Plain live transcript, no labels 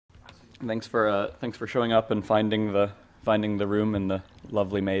Thanks for showing up and finding the room in the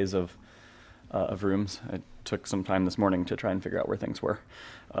lovely maze of rooms. It took some time this morning to try and figure out where things were.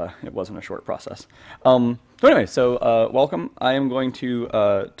 It wasn't a short process. Welcome. I am going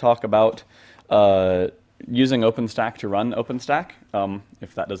to talk about using OpenStack to run OpenStack.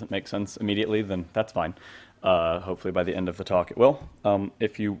 If that doesn't make sense immediately, then that's fine. Hopefully by the end of the talk it will.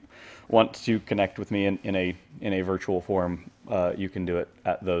 If you want to connect with me in a virtual forum, you can do it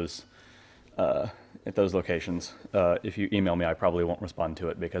at those locations. If you email me, I probably won't respond to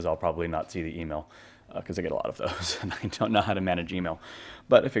it because I'll probably not see the email because I get a lot of those and I don't know how to manage email.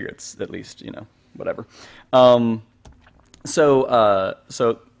 But I figure it's at least, whatever. So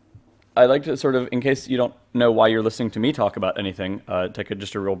I'd like to sort of, in case you don't know why you're listening to me talk about anything, take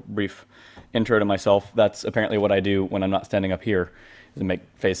just a real brief intro to myself. That's apparently what I do when I'm not standing up here, is make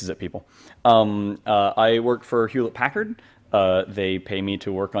faces at people. I work for Hewlett-Packard. They pay me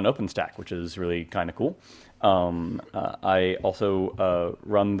to work on OpenStack, which is really kind of cool. I also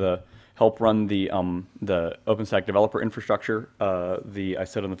help run the OpenStack developer infrastructure. I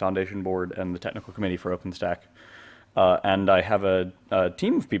sit on the foundation board and the technical committee for OpenStack. And I have a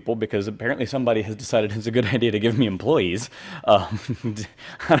team of people because apparently somebody has decided it's a good idea to give me employees. I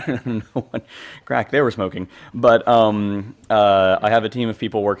don't know what crack they were smoking, but I have a team of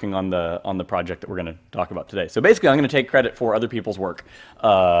people working on the project that we're going to talk about today. So basically, I'm going to take credit for other people's work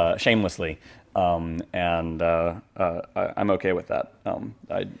shamelessly, and I'm okay with that.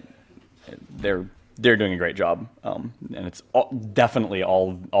 They're doing a great job, and it's definitely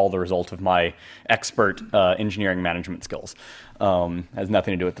all the result of my expert engineering management skills. Has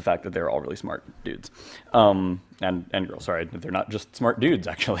nothing to do with the fact that they're all really smart dudes and girls. Sorry, they're not just smart dudes.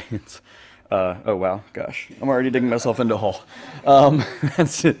 Actually, it's oh wow, gosh, I'm already digging myself into a hole.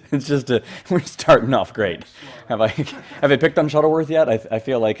 We're starting off great. Have I picked on Shuttleworth yet? I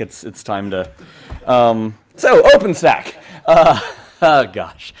feel like it's time to. So OpenStack.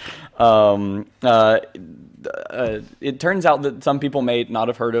 Gosh. It turns out that some people may not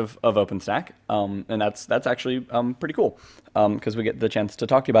have heard of OpenStack, and that's actually pretty cool because we get the chance to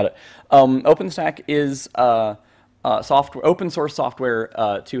talk to you about it. OpenStack is open source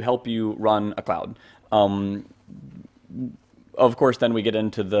software to help you run a cloud. Of course, then we get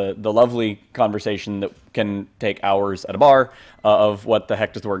into the lovely conversation that can take hours at a bar of what the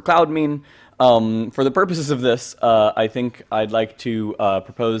heck does the word cloud mean. For the purposes of this, I think I'd like to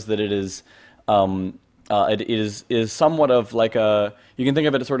propose that it is somewhat of like you can think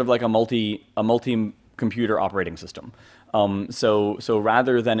of it as sort of like a multi-computer operating system. So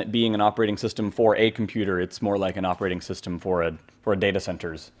rather than it being an operating system for a computer, it's more like an operating system for a data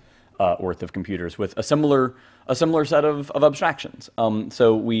center's worth of computers with a similar set of abstractions.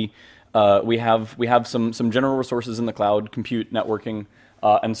 So we have some general resources in the cloud, compute, networking,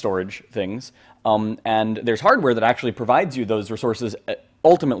 and storage things. And there's hardware that actually provides you those resources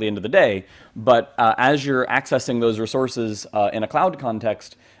ultimately into the day. But as you're accessing those resources in a cloud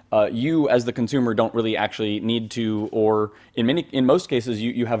context, you as the consumer don't really actually need to, or in most cases,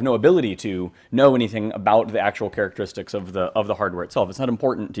 you have no ability to know anything about the actual characteristics of the hardware itself. It's not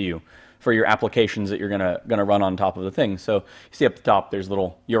important to you for your applications that you're gonna run on top of the thing. So you see up the top, there's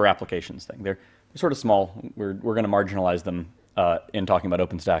little your applications thing. They're sort of small. We're gonna marginalize them in talking about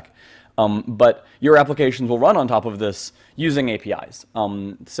OpenStack. But your applications will run on top of this using APIs.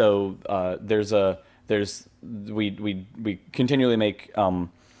 We continually make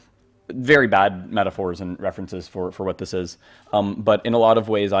very bad metaphors and references for what this is. But in a lot of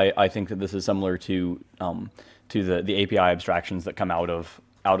ways, I think that this is similar to the API abstractions that come out of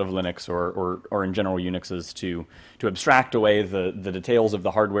Linux or in general Unixes to abstract away the details of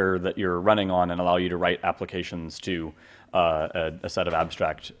the hardware that you're running on and allow you to write applications to a set of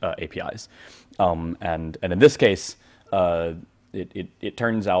abstract APIs. And in this case, it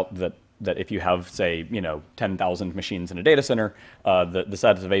turns out that if you have, say, 10,000 machines in a data center, the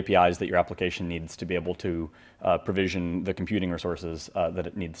sets of APIs that your application needs to be able to provision the computing resources that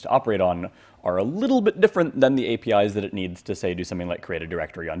it needs to operate on are a little bit different than the APIs that it needs to, say, do something like create a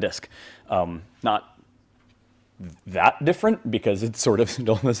directory on disk. Not that different because it's sort of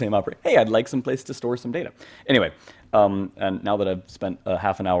still the same operation. Hey, I'd like some place to store some data. Anyway, and now that I've spent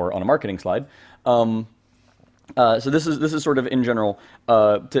half an hour on a marketing slide, so this is sort of in general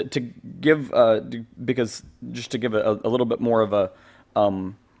to give because just to give a little bit more of a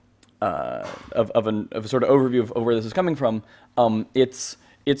sort of overview of where this is coming from. It's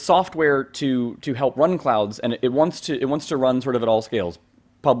software to help run clouds, and it wants to run sort of at all scales,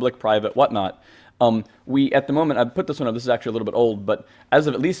 public, private, whatnot. We, at the moment, I put this one up, this is actually a little bit old, but as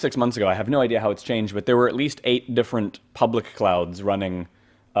of at least 6 months ago, I have no idea how it's changed, but there were at least 8 different public clouds running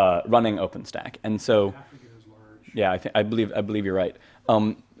running OpenStack. And so, yeah, I believe you're right.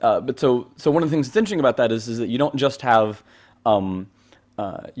 But so one of the things that's interesting about that is that you don't just have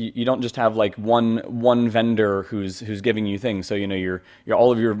you don't just have like one vendor who's giving you things. So your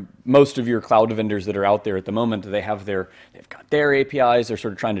most of your cloud vendors that are out there at the moment, they've got their APIs. They're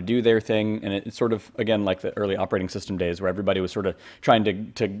sort of trying to do their thing, and it's sort of again like the early operating system days where everybody was sort of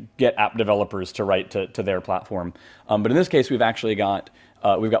trying to get app developers to write to their platform. But in this case, we've actually got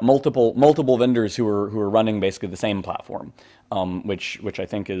multiple vendors who are running basically the same platform, which I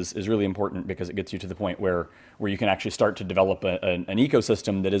think is really important because it gets you to the point where you can actually start to develop an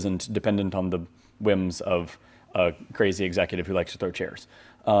ecosystem that isn't dependent on the whims of a crazy executive who likes to throw chairs,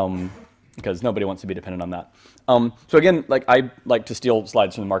 because nobody wants to be dependent on that. So again, like I like to steal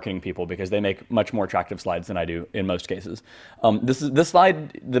slides from the marketing people because they make much more attractive slides than I do in most cases. This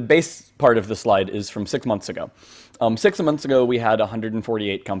slide, the base part of the slide is from 6 months ago. 6 months ago, we had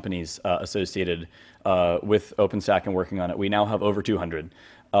 148 companies associated with OpenStack and working on it. We now have over 200.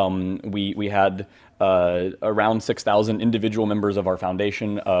 We had around 6,000 individual members of our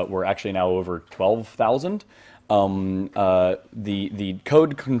foundation. We're actually now over 12,000. The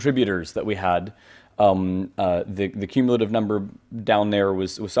code contributors that we had, the cumulative number down there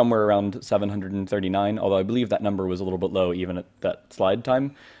was somewhere around 739, although I believe that number was a little bit low even at that slide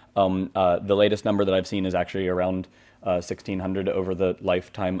time. The latest number that I've seen is actually around 1,600 over the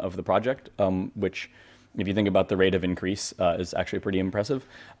lifetime of the project, which, if you think about the rate of increase, is actually pretty impressive.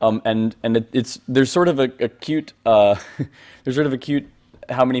 There's sort of a cute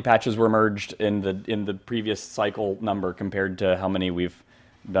how many patches were merged in the previous cycle number compared to how many we've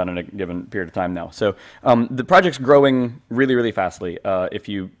done in a given period of time now. So the project's growing really, really fastly.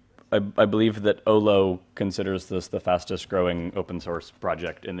 I believe that Olo considers this the fastest growing open source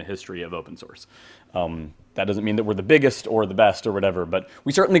project in the history of open source. That doesn't mean that we're the biggest or the best or whatever, but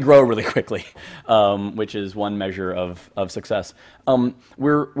we certainly grow really quickly, which is one measure of success.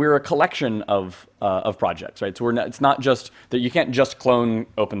 We're a collection of projects, right? So it's not just that you can't just clone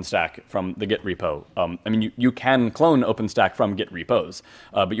OpenStack from the Git repo. I mean, you can clone OpenStack from Git repos,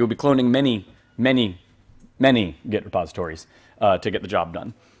 but you'll be cloning many Git repositories to get the job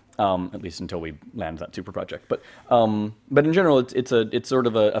done. At least until we land that super project. But in general, it's sort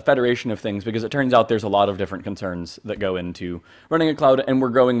of a federation of things because it turns out there's a lot of different concerns that go into running a cloud, and we're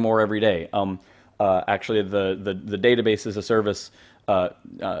growing more every day. Actually, the database as a service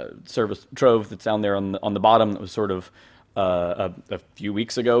trove that's down there on the bottom that was sort of a few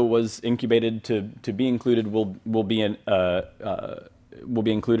weeks ago was incubated to be included will be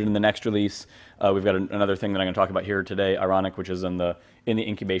included in the next release. We've got another thing that I'm going to talk about here today, Ironic, which is in the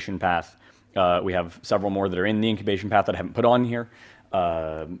incubation path. We have several more that are in the incubation path that I haven't put on here,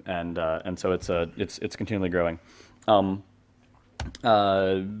 and so it's continually growing. I'm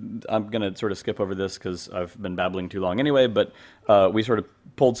going to sort of skip over this because I've been babbling too long anyway, but we sort of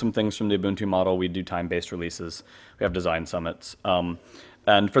pulled some things from the Ubuntu model. We do time-based releases. We have design summits.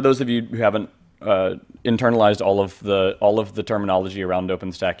 And for those of you who haven't internalized all of the terminology around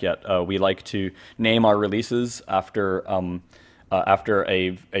OpenStack yet, we like to name our releases after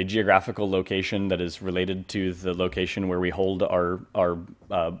a geographical location that is related to the location where we hold our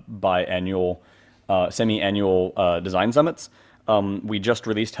biannual, semi-annual design summits. We just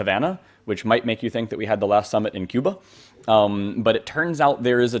released Havana, which might make you think that we had the last summit in Cuba, but it turns out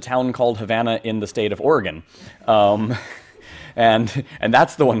there is a town called Havana in the state of Oregon. And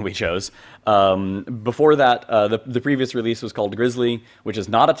that's the one we chose. Before that, the previous release was called Grizzly, which is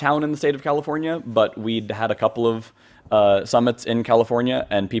not a town in the state of California, but we'd had a couple of summits in California,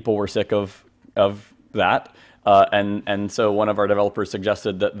 and people were sick of that. And so one of our developers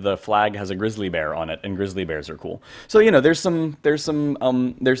suggested that the flag has a grizzly bear on it, and grizzly bears are cool. So there's some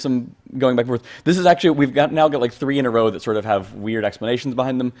going back and forth. This is actually we've now got like 3 in a row that sort of have weird explanations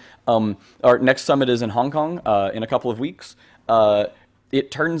behind them. Our next summit is in Hong Kong in a couple of weeks. It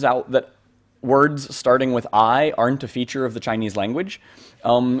turns out that words starting with I aren't a feature of the Chinese language,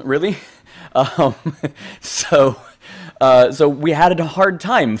 really. So we had a hard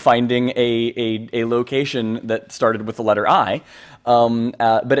time finding a location that started with the letter I,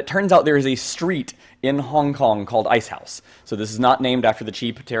 but it turns out there is a street in Hong Kong called Ice House. So this is not named after the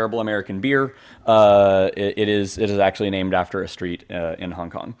cheap, terrible American beer. It is actually named after a street in Hong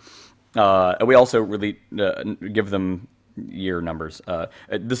Kong. We also really give them year numbers.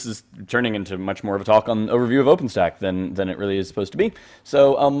 This is turning into much more of a talk on overview of OpenStack than it really is supposed to be.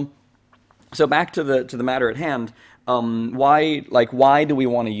 So back to the matter at hand. Why do we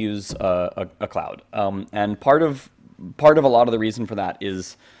want to use a cloud? And part of a lot of the reason for that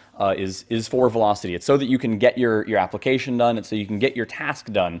is is for velocity. It's so that you can get your application done. It's so you can get your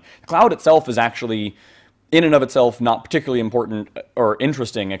task done. The cloud itself is actually, in and of itself, not particularly important or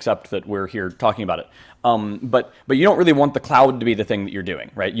interesting, except that we're here talking about it. But you don't really want the cloud to be the thing that you're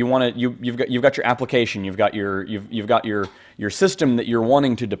doing, right? You want to you've got your application, you've got your system that you're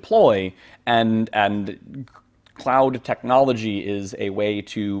wanting to deploy, and cloud technology is a way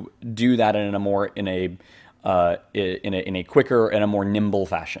to do that in a quicker and a more nimble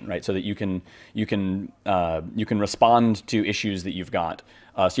fashion, right? So that you can respond to issues that you've got.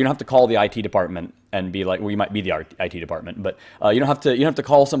 So you don't have to call the IT department and be like, well, you might be the IT department, but you don't have to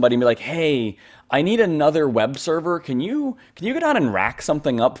call somebody and be like, hey, I need another web server. Can you go down and rack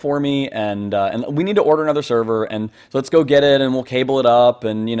something up for me? And we need to order another server, and so let's go get it, and we'll cable it up,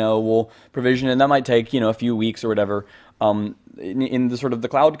 and we'll provision it. And that might take a few weeks or whatever. In the sort of the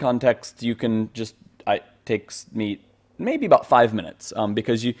cloud context, you can just it takes me maybe about 5 minutes,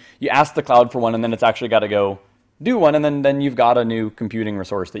 because you ask the cloud for one, and then it's actually got to go do one, and then you've got a new computing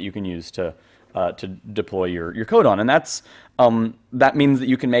resource that you can use to deploy your code on, and that means that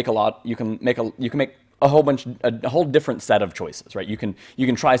you can make a whole different set of choices, right? You can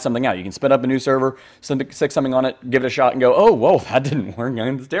try something out. You can spin up a new server, stick something on it, give it a shot, and go, oh, whoa, that didn't work.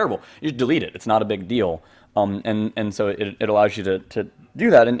 It's terrible. You just delete it. It's not a big deal. And so it allows you to do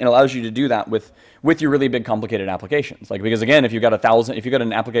that, and it allows you to do that with your really big complicated applications. Because again, if you've got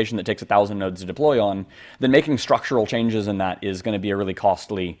an application that takes 1,000 nodes to deploy on, then making structural changes in that is going to be a really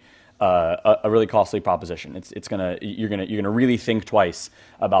costly proposition. You're gonna really think twice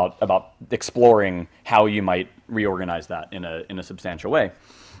about exploring how you might reorganize that in a substantial way.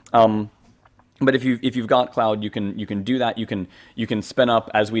 But if you've got cloud, you can do that. You can spin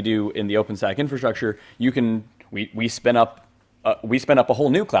up, as we do in the OpenStack infrastructure. We spin up a whole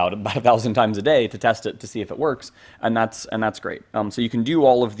new cloud about 1,000 times a day to test it to see if it works, and that's great. So you can do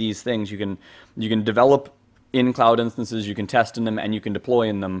all of these things. You can develop in cloud instances. You can test in them, and you can deploy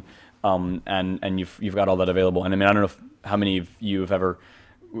in them. And you've got all that available. And I mean, I don't know how many of you have ever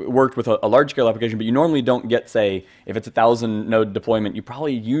worked with a large scale application, but you normally don't get, say, if it's 1,000 node deployment, you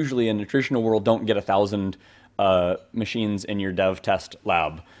probably usually in the traditional world don't get 1,000 machines in your dev test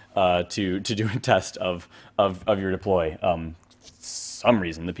lab to do a test of your deploy. Some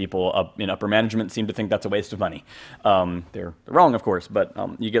reason the people in upper management seem to think that's a waste of money. They're wrong, of course, but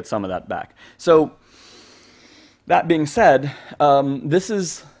you get some of that back. So that being said,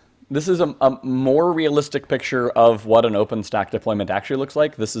 this is a more realistic picture of what an OpenStack deployment actually looks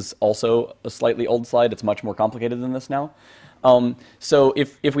like. This is also a slightly old slide. It's much more complicated than this now. So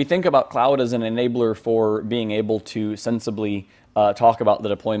if we think about cloud as an enabler for being able to sensibly talk about the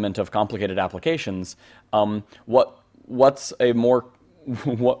deployment of complicated applications, what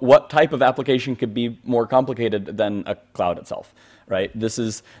type of application could be more complicated than a cloud itself? Right? This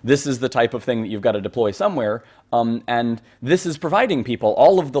is the type of thing that you've got to deploy somewhere, and this is providing people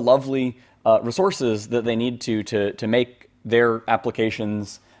all of the lovely resources that they need to make their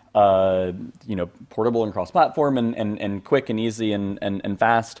applications portable and cross-platform and quick and easy and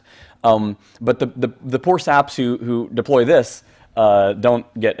fast. But the poor saps who deploy this don't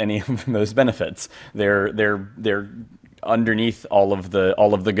get any of those benefits. They're underneath all of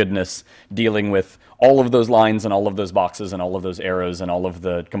the goodness, dealing with all of those lines and all of those boxes and all of those arrows and all of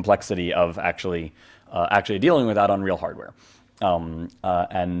the complexity of actually dealing with that on real hardware. And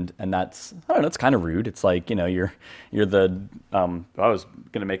that's, I don't know, it's kind of rude. It's like, you're the I was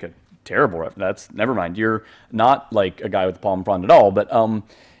gonna make a terrible reference. Never mind. You're not like a guy with a palm front at all, but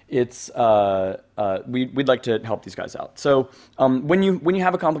it's we'd like to help these guys out. So when you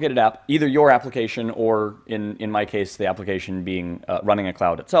have a complicated app, either your application or in my case the application being running a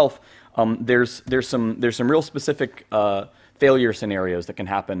cloud itself, there's some real specific failure scenarios that can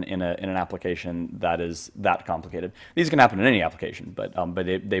happen in an application that is that complicated. These can happen in any application, but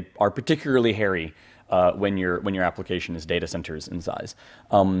they are particularly hairy when your application is data centers in size.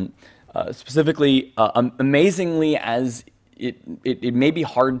 Specifically, amazingly, as it may be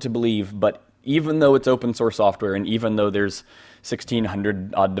hard to believe, but even though it's open source software and even though there's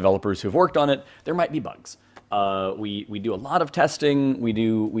 1,600 odd developers who've worked on it, there might be bugs. We do a lot of testing. We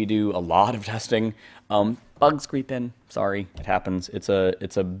do a lot of testing. Bugs creep in. Sorry, it happens. It's a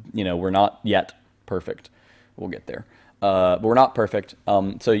we're not yet perfect. We'll get there. But we're not perfect.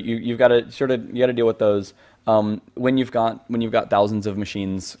 So you've got to deal with those. When you've got thousands of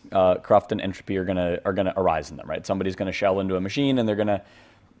machines, cruft and entropy are gonna arise in them, right? Somebody's gonna shell into a machine and they're gonna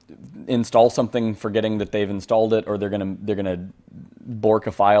install something forgetting that they've installed it, or they're gonna bork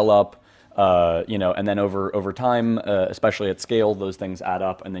a file up, and then over time, especially at scale, those things add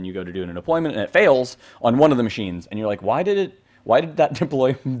up, and then you go to do an deployment and it fails on one of the machines, and you're like, why did Why did that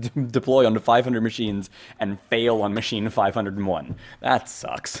deploy onto 500 machines and fail on machine 501? That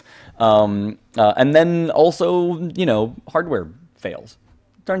sucks. And then also, hardware fails.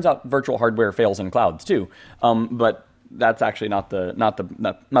 Turns out virtual hardware fails in clouds too, but that's actually not the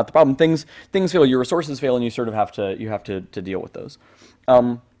problem. Things fail, your resources fail, and you sort of have to deal with those.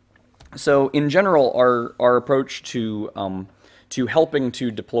 So in general, our approach to helping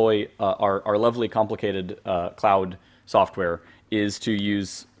to deploy our lovely complicated cloud software is to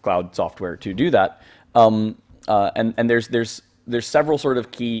use cloud software to do that. And there's several sort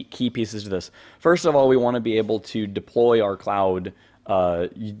of key pieces to this. First of all, we want to be able to deploy our cloud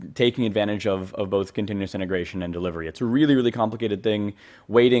taking advantage of both continuous integration and delivery. It's a really, really complicated thing.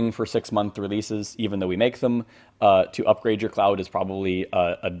 Waiting for 6-month releases, even though we make them, to upgrade your cloud is probably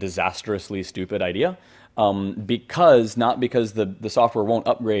a disastrously stupid idea. Not because the software won't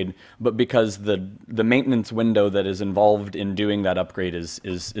upgrade, but because the maintenance window that is involved in doing that upgrade is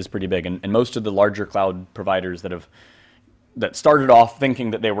pretty big. And most of the larger cloud providers that started off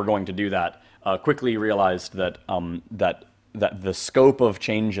thinking that they were going to do that quickly realized that the scope of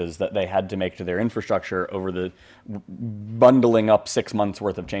changes that they had to make to their infrastructure over the bundling up 6 months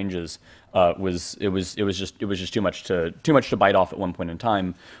worth of changes was just too much to bite off at one point in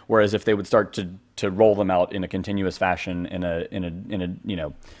time. Whereas if they would start to roll them out in a continuous fashion in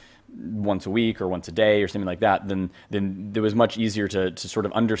a once a week or once a day or something like that, then it was much easier to sort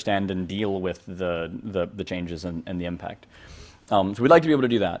of understand and deal with the changes and the impact. So we'd like to be able to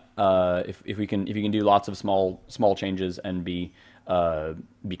do that. If you can do lots of small changes and be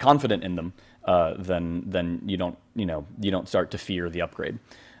confident in them, then you don't start to fear the upgrade.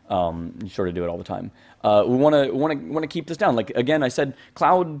 You sort of do it all the time. We want to keep this down. Like again, I said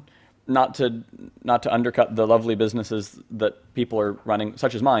cloud, not to undercut the lovely businesses that people are running,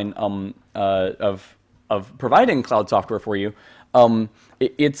 such as mine, of providing cloud software for you.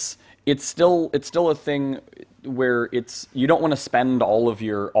 It's still a thing where you don't want to spend all of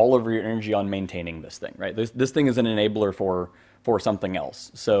your energy on maintaining this thing, right? This thing is an enabler for something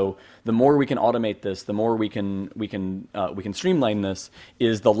else. So the more we can automate this, the more we can streamline this,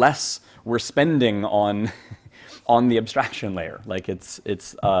 is the less we're spending on the abstraction layer. Like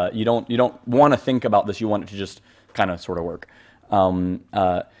you don't want to think about this. You want it to just kind of sort of work. And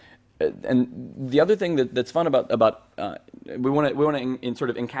the other thing that's fun about we want to sort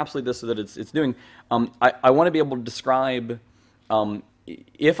of encapsulate this so that it's doing. I want to be able to describe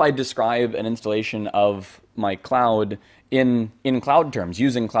if I describe an installation of my cloud in cloud terms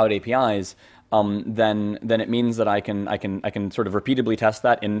using cloud APIs. Then it means that I can sort of repeatedly test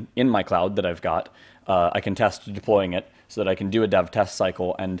that in my cloud that I've got. I can test deploying it so that I can do a dev test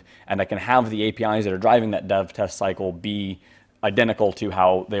cycle, and I can have the APIs that are driving that dev test cycle be identical to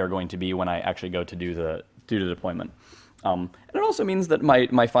how they are going to be when I actually go to do the deployment. And it also means that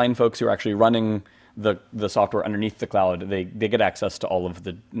my fine folks who are actually running the software underneath the cloud, they get access to all of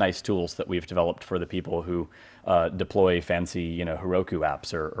the nice tools that we've developed for the people who deploy fancy Heroku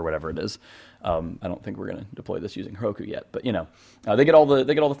apps or whatever it is. I don't think we're going to deploy this using Heroku yet, but they get all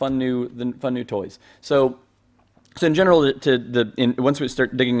the fun new toys. So in general, once we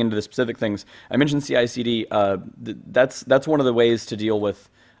start digging into the specific things, I mentioned CI/CD. That's one of the ways to deal with.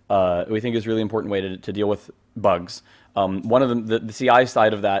 We think is a really important way to deal with bugs. One of them, the CI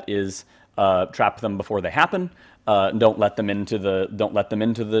side of that is trap them before they happen. Don't let them into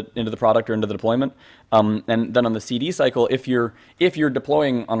the product or into the deployment. And then on the CD cycle, if you're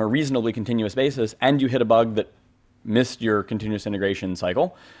deploying on a reasonably continuous basis and you hit a bug that missed your continuous integration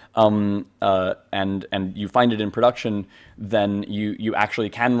cycle, and you find it in production, then you actually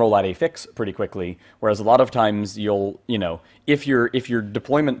can roll out a fix pretty quickly. Whereas a lot of times if your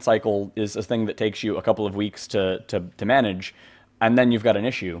deployment cycle is a thing that takes you a couple of weeks to manage, and then you've got an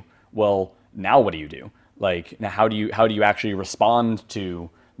issue, well, now what do you do? Like, now how do you actually respond to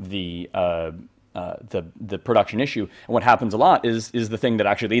the production issue? And what happens a lot is the thing that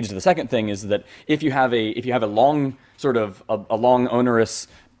actually leads to the second thing, is that if you have a long sort of a long onerous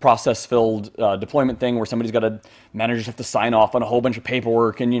process-filled deployment thing where somebody's got to, managers have to sign off on a whole bunch of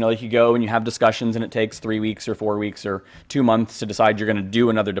paperwork, and you go and you have discussions and it takes 3 weeks or 4 weeks or 2 months to decide you're going to do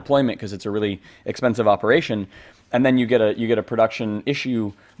another deployment because it's a really expensive operation, and then you get a production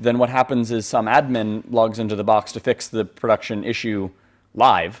issue, then what happens is some admin logs into the box to fix the production issue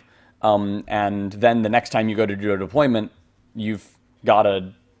live. And then the next time you go to do a deployment, you've got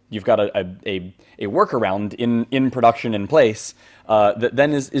a workaround in production in place that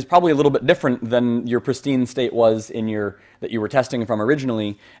then is probably a little bit different than your pristine state was that you were testing from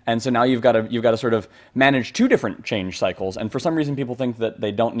originally. And so now you've got to sort of manage 2 different change cycles. And for some reason, people think that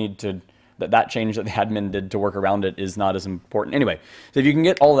they don't need to that change that the admin did to work around it is not as important. Anyway, so if you can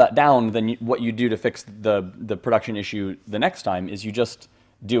get all that down, then what you do to fix the production issue the next time is you just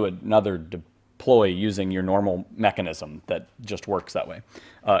do another deploy using your normal mechanism that just works that way,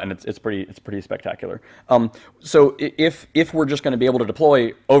 and it's pretty spectacular. So if we're just going to be able to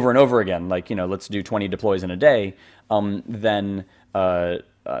deploy over and over again, like let's do 20 deploys in a day, then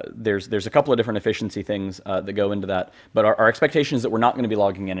there's a couple of different efficiency things that go into that, but our expectation is that we're not going to be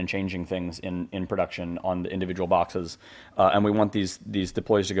logging in and changing things in production on the individual boxes, and we want these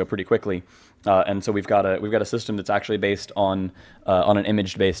deploys to go pretty quickly, and so we've got a system that's actually based on an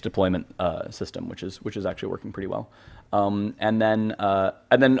image-based deployment system, which is actually working pretty well, and then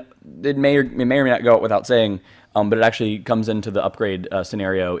it may or may not go out without saying, but it actually comes into the upgrade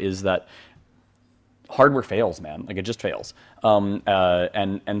scenario is that hardware fails, man. Like it just fails.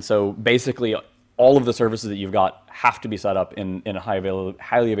 And so basically all of the services that you've got have to be set up in a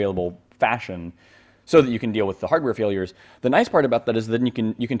highly available fashion so that you can deal with the hardware failures. The nice part about that is then you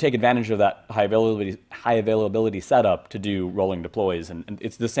can take advantage of that high availability setup to do rolling deploys, and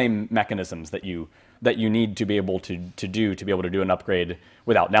it's the same mechanisms that you need to be able to do an upgrade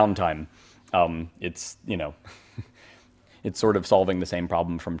without downtime. It's it's sort of solving the same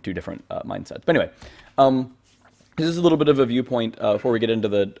problem from two different mindsets. But anyway, this is a little bit of a viewpoint before we get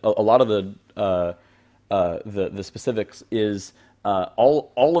into a lot of the specifics. Is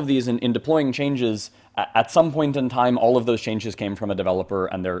all of these in deploying changes at some point in time, all of those changes came from a developer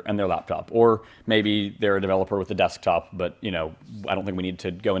and their laptop, or maybe they're a developer with a desktop. But I don't think we need to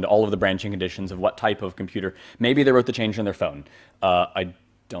go into all of the branching conditions of what type of computer. Maybe they wrote the change on their phone. I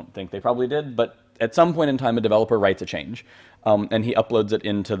don't think they probably did, but at some point in time, a developer writes a change, and he uploads it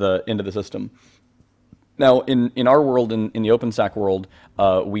into the system. Now, in our world, in the OpenStack world,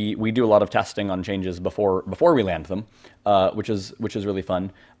 we do a lot of testing on changes before we land them, which is really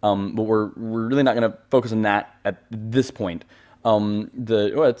fun. But we're really not going to focus on that at this point.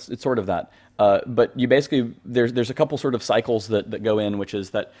 It's sort of that. But you basically there's a couple sort of cycles that go in, which is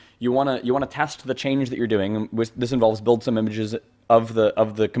that you want to test the change that you're doing. This involves build some images of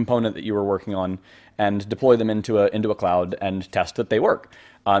the component that you were working on and deploy them into a cloud and test that they work.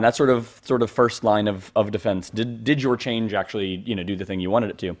 And that's sort of first line of defense. Did your change actually do the thing you wanted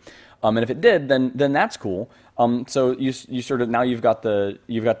it to? And if it did, then that's cool. So you sort of now you've got the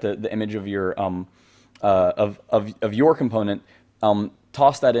image of your of your component.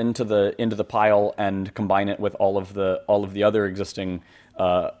 Toss that into the pile and combine it with all of the other existing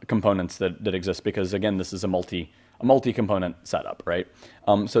components that exist, because again, this is a multi-component setup, right?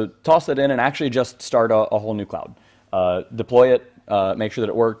 So toss that in and actually just start a whole new cloud. Deploy it, make sure that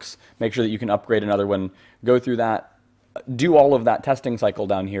it works, make sure that you can upgrade another one, go through that, do all of that testing cycle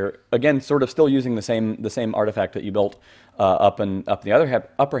down here. Again, sort of still using the same artifact that you built up the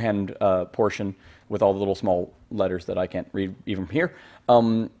upper hand portion with all the little small letters that I can't read even from here.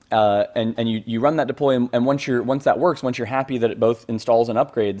 And you run that deploy, and once that works, once you're happy that it both installs and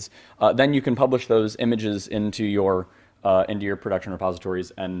upgrades, then you can publish those images into your production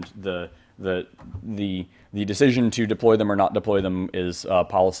repositories, and the decision to deploy them or not deploy them is a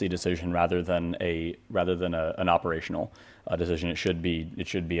policy decision rather than an operational decision. It should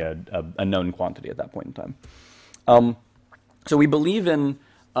be a known quantity at that point in time. So we believe in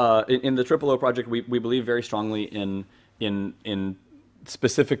the TripleO project. We believe very strongly in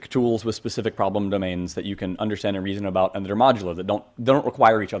specific tools with specific problem domains that you can understand and reason about, and that are modular, that don't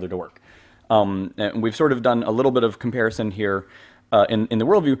require each other to work. And we've sort of done a little bit of comparison here in the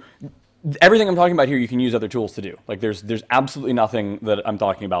worldview. Everything I'm talking about here, you can use other tools to do. Like there's absolutely nothing that I'm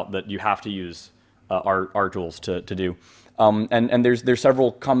talking about that you have to use our tools to do. And there's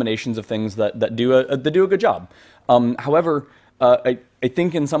several combinations of things that do a good job. However, I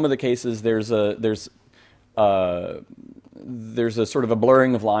think in some of the cases there's a sort of a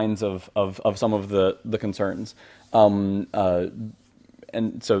blurring of lines of some of the concerns. And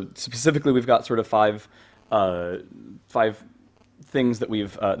so specifically, we've got sort of five things that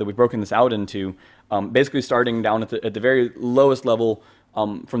we've broken this out into. Basically, starting down at the very lowest level,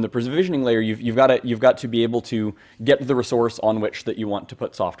 from the provisioning layer, you've got to be able to get the resource on which that you want to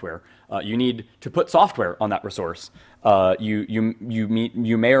put software. You need to put software on that resource.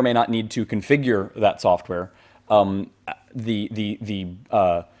 You may or may not need to configure that software. The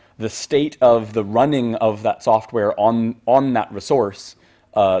state of the running of that software on that resource,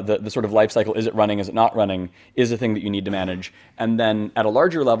 the sort of life cycle, is it running, is it not running, is a thing that you need to manage. And then at a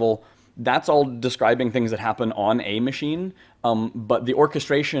larger level, that's all describing things that happen on a machine, but the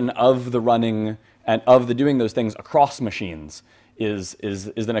orchestration of the running and of the doing those things across machines is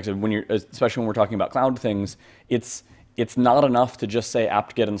the next. Especially when we're talking about cloud things, it's it's not enough to just say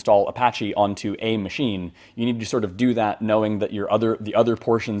apt-get install Apache onto a machine. You need to sort of do that knowing that the other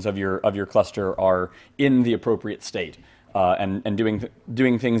portions of your cluster are in the appropriate state, and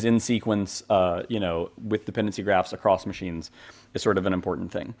doing things in sequence, with dependency graphs across machines is sort of an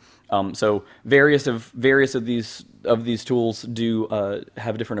important thing. So various of these tools do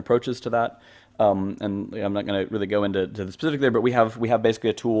have different approaches to that, and I'm not going to really go into the specific there, but we have basically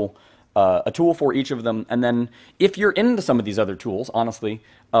a tool for each of them. And then if you're into some of these other tools, honestly,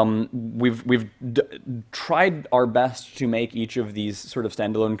 we've tried our best to make each of these sort of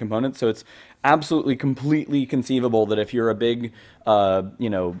standalone components. So it's absolutely completely conceivable that if you're a big,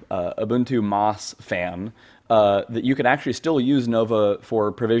 Ubuntu MOS fan, that you could actually still use Nova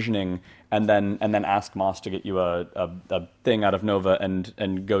for provisioning and then ask MOS to get you a thing out of Nova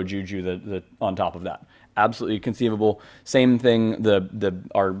and go Juju the on top of that. Absolutely conceivable. Same thing,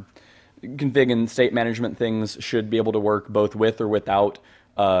 our config and state management things should be able to work both with or without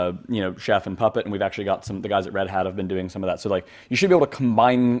Chef and Puppet, and we've actually got the guys at Red Hat have been doing some of that. So like you should be able to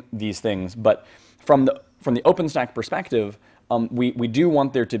combine these things, but from the OpenStack perspective, we do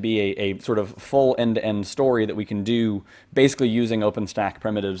want there to be a sort of full end-to-end story that we can do basically using OpenStack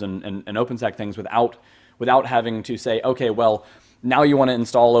primitives and OpenStack things without having to say, okay, well, now you want to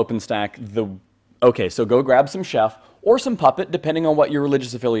install OpenStack, okay, so go grab some Chef or some Puppet, depending on what your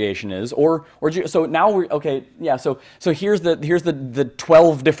religious affiliation is, so now we're okay. Yeah, so here's the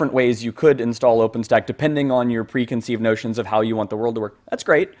 12 different ways you could install OpenStack, depending on your preconceived notions of how you want the world to work. That's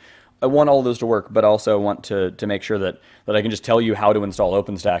great. I want all of those to work, but I also want to make sure that I can just tell you how to install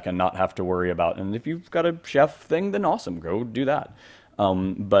OpenStack and not have to worry about. And if you've got a Chef thing, then awesome, go do that.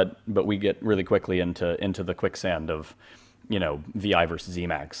 But we get really quickly into the quicksand of VI versus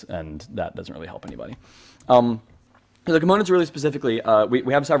Emacs, and that doesn't really help anybody. The components really specifically,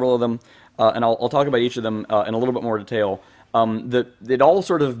 we have several of them, and I'll talk about each of them in a little bit more detail. It all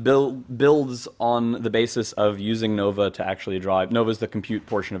sort of builds on the basis of using Nova to actually drive. Nova is the compute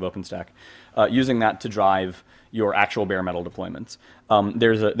portion of OpenStack, using that to drive your actual bare metal deployments.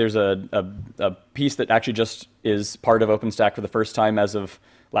 There's a piece that actually just is part of OpenStack for the first time as of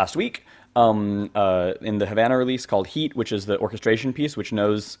last week in the Havana release called Heat, which is the orchestration piece, which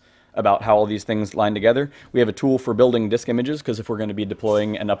knows about how all these things line together. We have a tool for building disk images, because if we're going to be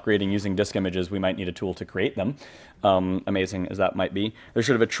deploying and upgrading using disk images, we might need a tool to create them, amazing as that might be. There's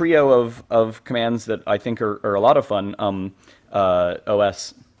sort of a trio of commands that I think are a lot of fun.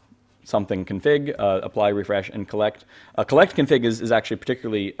 OS something config, apply, refresh, and collect. Collect config is actually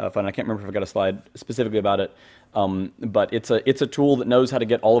particularly fun. I can't remember if I've got a slide specifically about it, but it's a tool that knows how to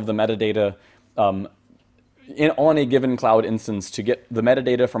get all of the metadata on a given cloud instance, to get the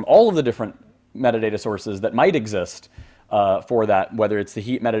metadata from all of the different metadata sources that might exist for that, whether it's the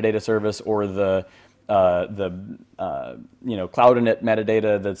Heat metadata service or the Cloud Init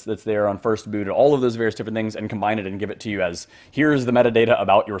metadata that's there on first boot, all of those various different things, and combine it and give it to you as, here's the metadata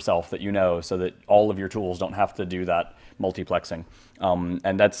about yourself that you know, so that all of your tools don't have to do that multiplexing.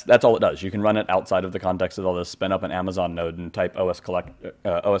 And that's all it does. You can run it outside of the context of all this, spin up an Amazon node and type os collect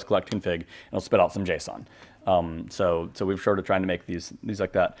config, and it'll spit out some JSON. So we've sort of trying to make these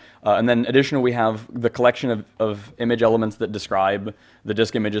like that. And then additionally, we have the collection of image elements that describe the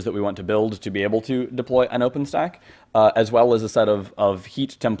disk images that we want to build to be able to deploy an OpenStack, as well as a set of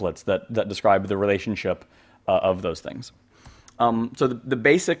Heat templates that describe the relationship of those things. So the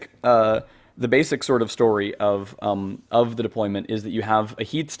basic sort of story of the deployment is that you have a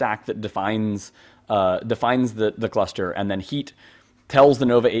Heat stack that defines the cluster, and then Heat tells the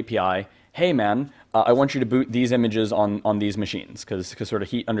Nova API, hey man, I want you to boot these images on these machines, because sort of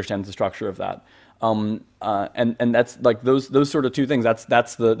Heat understands the structure of that. And that's like those sort of two things.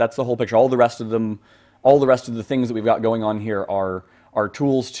 That's the whole picture. All the rest of the things that we've got going on here are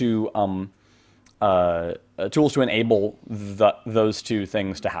tools to enable those two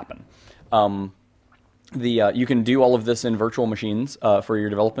things to happen. You can do all of this in virtual machines for your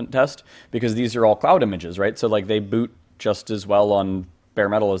development test, because these are all cloud images, right? So like they boot just as well on bare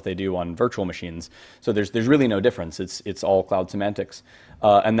metal as they do on virtual machines. So there's really no difference. It's all cloud semantics.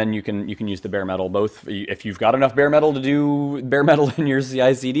 And then you can use the bare metal both if you've got enough bare metal to do bare metal in your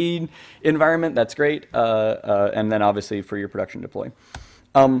CI/CD environment. That's great. And then obviously for your production deploy.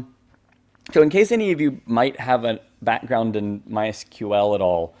 So in case any of you might have a background in MySQL at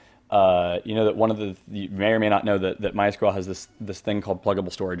all, you know that you may or may not know that MySQL has this thing called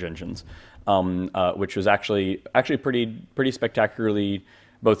pluggable storage engines, which was actually pretty spectacularly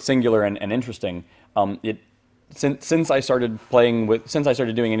both singular and interesting. Since I started doing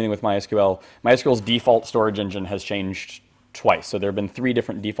anything with MySQL, MySQL's default storage engine has changed twice. So there have been 3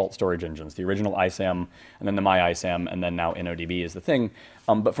 different default storage engines: the original ISAM, and then the MyISAM, and then now InnoDB is the thing.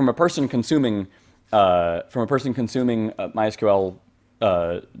 But from a person consuming MySQL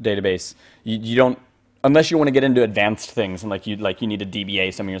database, you don't, unless you want to get into advanced things and like you need a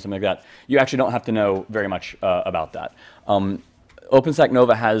DBA something or something like that, you actually don't have to know very much about that. OpenStack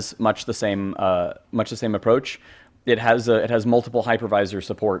Nova has much the same approach. It has multiple hypervisor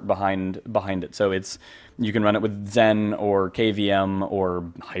support behind it, so you can run it with Xen or KVM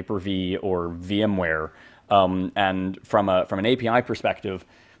or Hyper-V or VMware, and from an API perspective,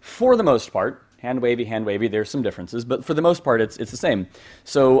 for the most part, hand wavy. There's some differences, but for the most part, it's the same.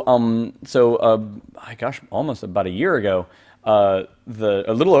 So gosh, almost about a year ago, a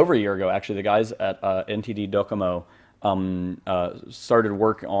little over a year ago, actually, the guys at NTT Docomo started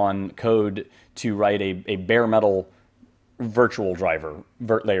work on code to write a bare metal virtual driver,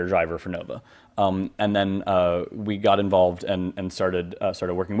 layer driver for Nova. And then we got involved and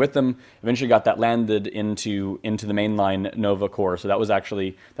started working with them. Eventually got that landed into the mainline Nova core. So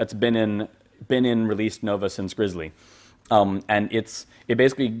that's been in released Nova since Grizzly. And it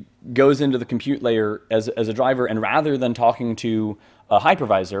basically goes into the compute layer as a driver, and rather than talking to a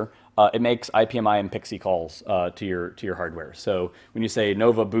hypervisor, it makes IPMI and PXE calls to your hardware. So when you say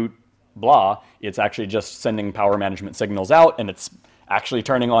Nova boot blah, it's actually just sending power management signals out, and it's actually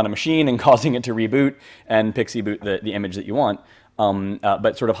turning on a machine and causing it to reboot and PXE boot the image that you want,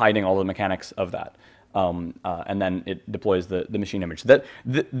 but sort of hiding all the mechanics of that. And then it deploys the machine image.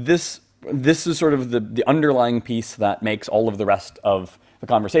 This is sort of the underlying piece that makes all of the rest of the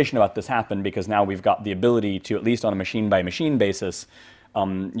conversation about this happen, because now we've got the ability to, at least on a machine-by-machine basis,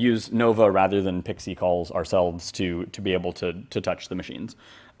 use Nova rather than PXE calls ourselves to be able to touch the machines.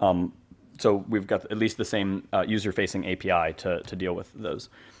 So we've got at least the same user-facing API to deal with those.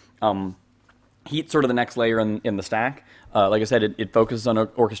 Heat's sort of the next layer in the stack. Like I said, it focuses on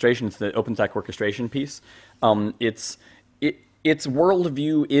orchestration. It's the OpenStack orchestration piece. Its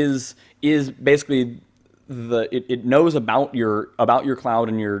worldview is basically it knows about your cloud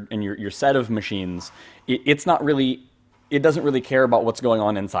and your set of machines. It doesn't really care about what's going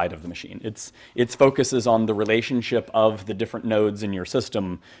on inside of the machine. Its focus is on the relationship of the different nodes in your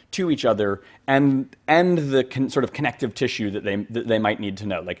system to each other, and the sort of connective tissue that they might need to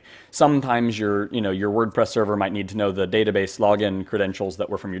know. Like sometimes your WordPress server might need to know the database login credentials that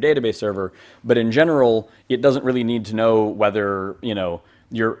were from your database server, but in general, it doesn't really need to know whether your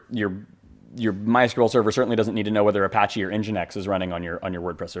MySQL server certainly doesn't need to know whether Apache or Nginx is running on your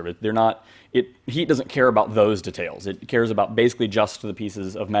WordPress server. Heat doesn't care about those details. It cares about basically just the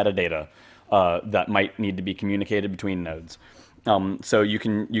pieces of metadata that might need to be communicated between nodes. So you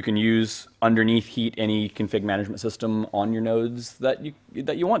can use underneath Heat any config management system on your nodes that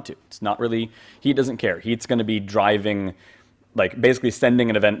you want to. It's not really, Heat doesn't care. Heat's going to be driving, like basically sending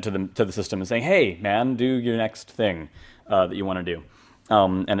an event to the system and saying, hey man, do your next thing that you want to do.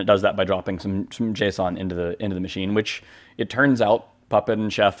 And it does that by dropping some JSON into the machine, which it turns out Puppet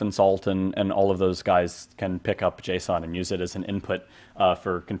and Chef and Salt and all of those guys can pick up JSON and use it as an input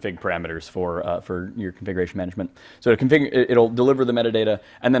for config parameters for your configuration management. So it'll deliver the metadata,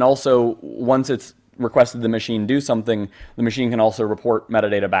 and then also once it's requested the machine do something, the machine can also report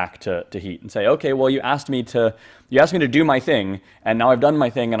metadata back to Heat and say, okay, well you asked me to do my thing, and now I've done my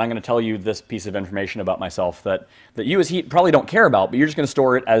thing, and I'm going to tell you this piece of information about myself that you as Heat probably don't care about, but you're just going to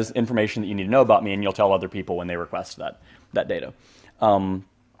store it as information that you need to know about me, and you'll tell other people when they request that data. So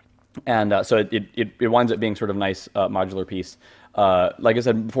it winds up being sort of nice modular piece. Like I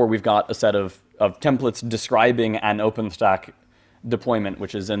said before, we've got a set of templates describing an OpenStack deployment,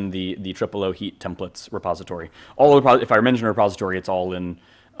 which is in the TripleO Heat templates repository. If I mention a repository, it's all in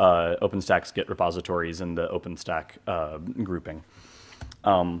OpenStack's Git repositories in the OpenStack grouping.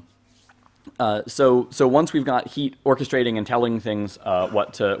 So once we've got Heat orchestrating and telling things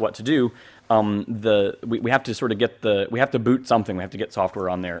what to do, we have to sort of we have to boot something. We have to get software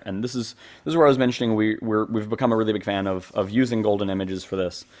on there, and this is where I was mentioning we've become a really big fan of using golden images for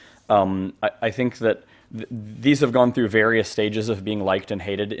this. I think that these have gone through various stages of being liked and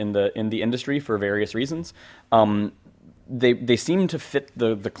hated in the industry for various reasons. They seem to fit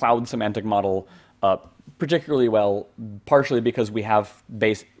the cloud semantic model particularly well, partially because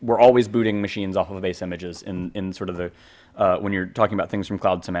we're always booting machines off of base images in sort of the when you're talking about things from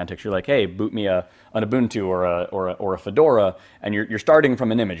cloud semantics, you're like, hey, boot me an Ubuntu or a Fedora, and you're starting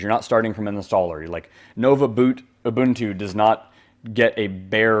from an image. You're not starting from an installer. You're like, Nova boot Ubuntu does not get a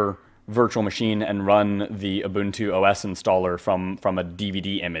bare virtual machine and run the Ubuntu OS installer from a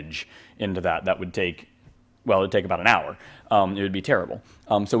DVD image into that. That would take well, it'd take about an hour. It would be terrible.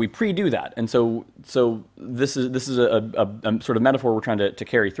 So we pre-do that, and so this is a sort of metaphor we're trying to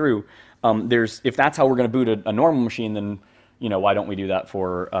carry through. If that's how we're going to boot a normal machine, then why don't we do that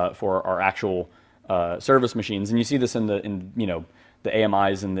for our actual service machines? And you see this in the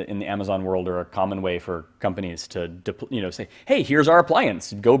AMIs in the Amazon world are a common way for companies to say, hey, here's our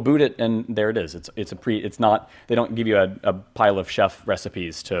appliance, go boot it, and there it is. It's not, they don't give you a pile of chef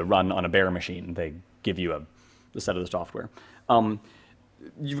recipes to run on a bare machine. They give you a set of the software.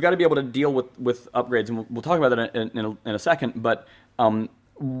 You've got to be able to deal with upgrades, and we'll talk about that in a second. But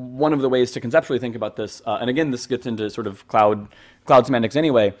one of the ways to conceptually think about this, and again, this gets into sort of cloud semantics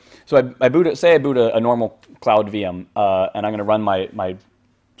anyway. So I boot a normal cloud VM, and I'm going to run my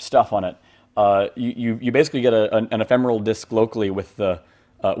stuff on it. You basically get an ephemeral disk locally with the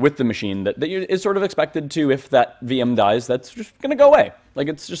machine that is sort of expected to, if that VM dies, that's just going to go away. Like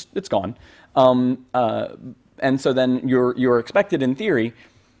it's gone. And so then you're expected, in theory,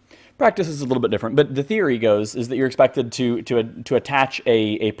 practice is a little bit different, but the theory is that you're expected to attach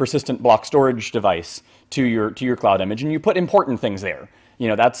a persistent block storage device to your cloud image, and you put important things there.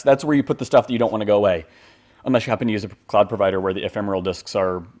 That's where you put the stuff that you don't want to go away, unless you happen to use a cloud provider where the ephemeral disks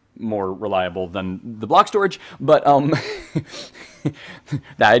are more reliable than the block storage. But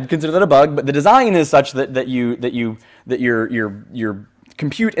I'd consider that a bug. But the design is such that your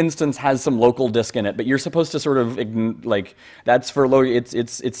compute instance has some local disk in it, but you're supposed to sort of that's for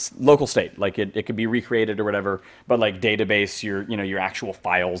it's local state. Like it could be recreated or whatever, but like database, your actual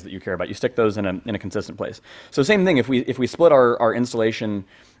files that you care about, you stick those in a consistent place. So same thing, if we split our installation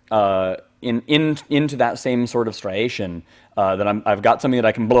into that same sort of striation, then I've got something that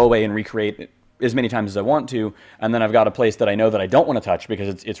I can blow away and recreate as many times as I want to, and then I've got a place that I know that I don't want to touch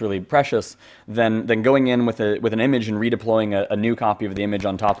because it's really precious. Then going in with an image and redeploying a new copy of the image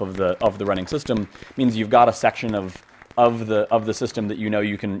on top of the running system means you've got a section of the system that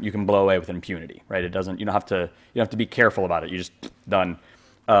you can blow away with impunity, right? You don't have to be careful about it. You just done.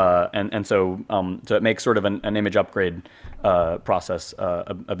 So it makes sort of an image upgrade process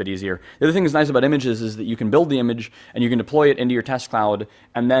a bit easier. The other thing that's nice about images is that you can build the image and you can deploy it into your test cloud,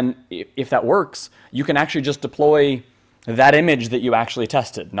 and then if that works, you can actually just deploy that image that you actually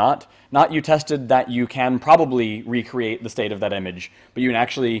tested. Not you tested that you can probably recreate the state of that image, but you can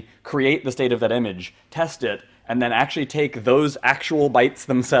actually create the state of that image, test it, and then actually take those actual bytes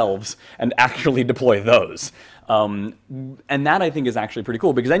themselves and actually deploy those. And that, I think, is actually pretty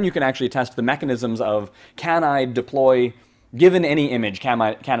cool, because then you can actually test the mechanisms of, can I deploy, given any image, can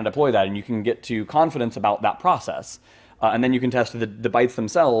I deploy that? And you can get to confidence about that process. And then you can test the bytes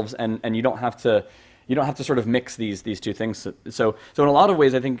themselves, and you don't have to sort of mix these two things. So in a lot of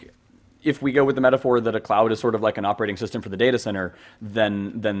ways, I think, if we go with the metaphor that a cloud is sort of like an operating system for the data center,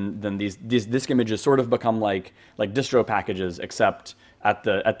 then these disk images sort of become like distro packages, except at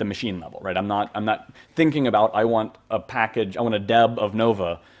the machine level, right? I'm not thinking about I want a deb of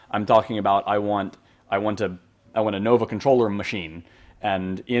Nova. I'm talking about I want a Nova controller machine,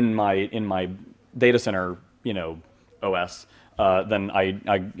 and in my data center OS. Then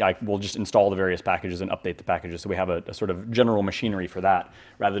I will just install the various packages and update the packages, so we have a sort of general machinery for that,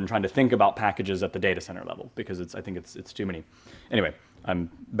 rather than trying to think about packages at the data center level, because I think it's too many. Anyway,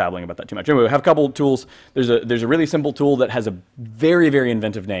 I'm babbling about that too much. Anyway, we have a couple tools. There's a really simple tool that has a very, very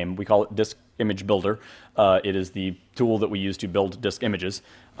inventive name. We call it Disk Image Builder. It is the tool that we use to build disk images.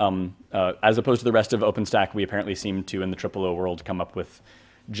 As opposed to the rest of OpenStack, we apparently seem to, in the TripleO world, come up with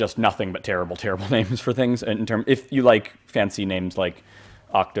just nothing but terrible names for things. If you like fancy names like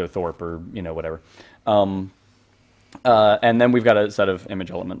Octothorpe or whatever, and then we've got a set of image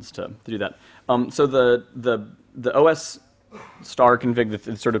elements to do that. So the OS star config,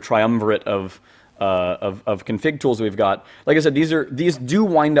 the sort of triumvirate of config tools we've got. Like I said, these do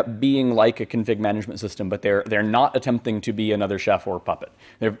wind up being like a config management system, but they're not attempting to be another Chef or Puppet.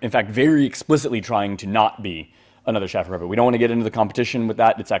 They're in fact very explicitly trying to not be another Chef or Puppet. We don't want to get into the competition with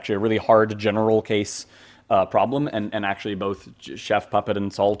that. It's actually a really hard general case problem, and actually both Chef, Puppet,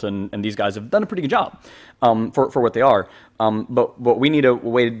 and Salt and these guys have done a pretty good job for what they are. But we need a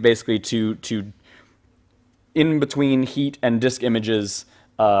way basically to in between heat and disk images,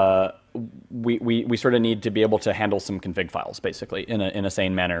 we sort of need to be able to handle some config files basically in a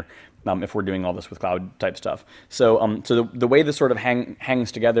sane manner if we're doing all this with cloud type stuff. So the way this sort of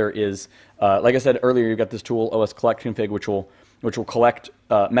hangs together is, like I said earlier, you've got this tool OS collect config, which will collect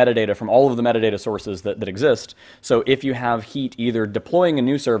metadata from all of the metadata sources that exist. So if you have heat either deploying a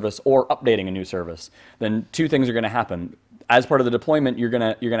new service or updating a new service, then two things are going to happen. As part of the deployment, you're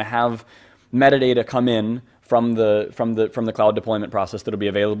gonna have metadata come in from the cloud deployment process that'll be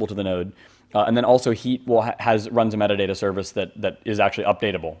available to the node. And then also Heat runs a metadata service that is actually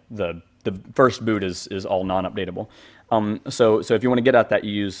updatable. The first boot is all non-updatable. So if you want to get at that,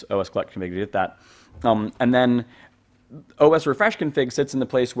 you use OS collect config to get that. And then OS refresh config sits in the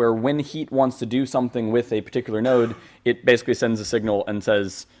place where when Heat wants to do something with a particular node, it basically sends a signal and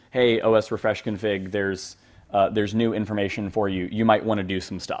says, hey, OS refresh config, there's new information for you. You might want to do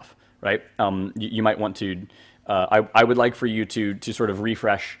some stuff, right? You might want to, I would like for you to sort of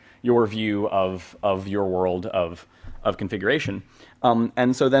refresh your view of your world of configuration.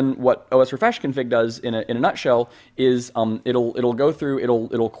 And so then what OS refresh config does in a nutshell is it'll go through,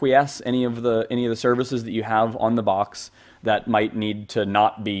 it'll quiesce any of the services that you have on the box that might need to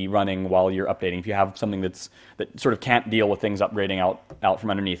not be running while you're updating. If you have something that sort of can't deal with things upgrading out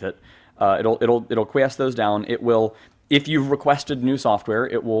from underneath it, it'll quiesce those down. It will, if you've requested new software,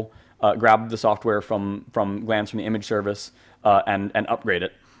 it will grab the software from Glance from the image service and upgrade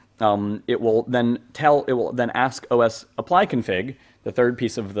it. It will then ask OS apply config, the third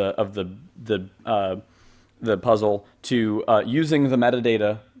piece of the puzzle, to using the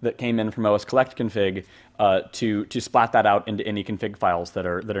metadata that came in from OS collect config to splat that out into any config files that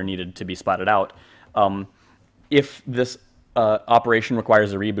are needed to be splatted out. If this operation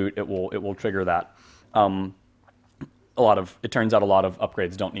requires a reboot, it will trigger that. It turns out a lot of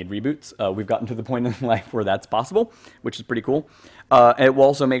upgrades don't need reboots. We've gotten to the point in life where that's possible, which is pretty cool. It will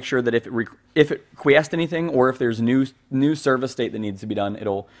also make sure that if it quiesced anything, or if there's new service state that needs to be done,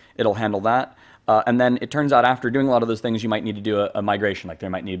 it'll handle that. And then it turns out after doing a lot of those things, you might need to do a migration. Like there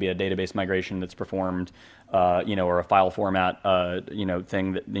might need to be a database migration that's performed, or a file format,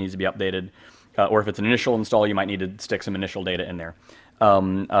 thing that needs to be updated. Or if it's an initial install, you might need to stick some initial data in there.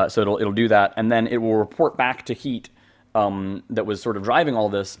 So it'll do that, and then it will report back to Heat that was sort of driving all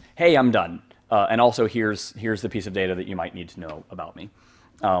this. Hey, I'm done. And also here's the piece of data that you might need to know about me.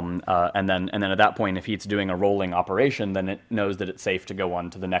 And then at that point, if Heat's doing a rolling operation, then it knows that it's safe to go on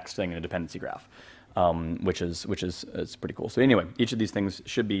to the next thing in a dependency graph, which is pretty cool. So anyway, each of these things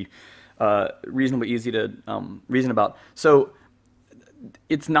should be reasonably easy to reason about. So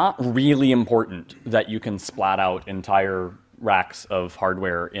it's not really important that you can splat out entire racks of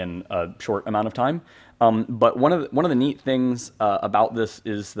hardware in a short amount of time. But one of the neat things about this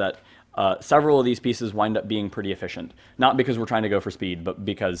is that several of these pieces wind up being pretty efficient. Not because we're trying to go for speed, but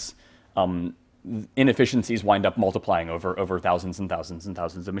because inefficiencies wind up multiplying over thousands and thousands and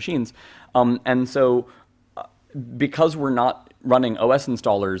thousands of machines. And so because we're not running OS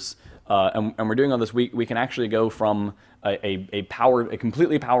installers and we're doing all this, we can actually go from a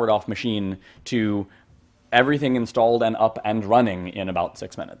completely powered off machine to everything installed and up and running in about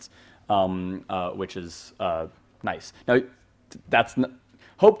 6 minutes, which is nice. Now,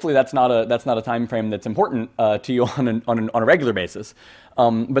 hopefully that's not a time frame that's important to you on a regular basis.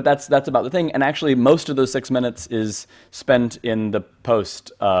 But that's about the thing. And actually, most of those 6 minutes is spent in the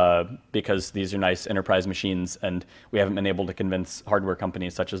post because these are nice enterprise machines, and we haven't been able to convince hardware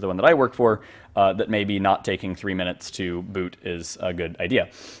companies such as the one that I work for that maybe not taking 3 minutes to boot is a good idea.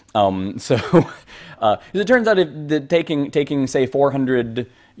 So it turns out that taking say 400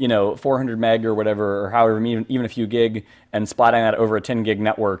 meg or whatever, or however, even a few gig, and splatting that over a 10 gig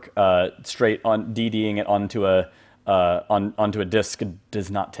network straight on DDing it onto a disk does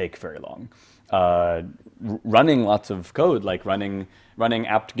not take very long. Running lots of code, like running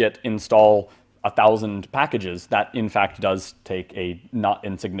apt-get install 1,000 packages, that in fact does take a not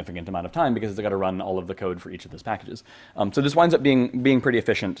insignificant amount of time because it's got to run all of the code for each of those packages. So this winds up being pretty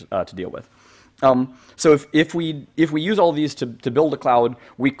efficient to deal with. So if we use all these to build a cloud,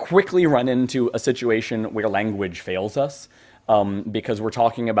 we quickly run into a situation where language fails us. Because we're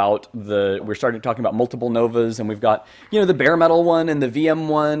starting talking about multiple Novas, and we've got the bare metal one and the VM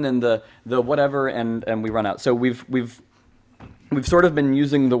one and the whatever, and we run out. So we've sort of been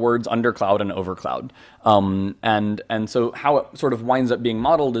using the words under cloud and over cloud, and so how it sort of winds up being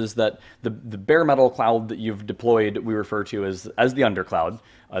modeled is that the bare metal cloud that you've deployed we refer to as the under cloud.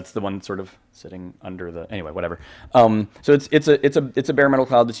 It's the one that's sort of sitting under the whatever. So it's a bare metal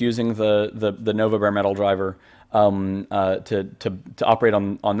cloud that's using the Nova bare metal driver to operate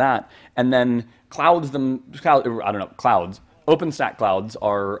on that, and then clouds, OpenStack clouds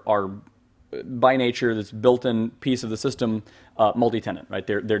are by nature this built-in piece of the system multi-tenant, right?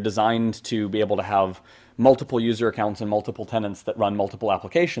 They're designed to be able to have multiple user accounts and multiple tenants that run multiple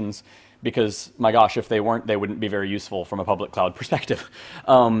applications, because my gosh, if they weren't, they wouldn't be very useful from a public cloud perspective.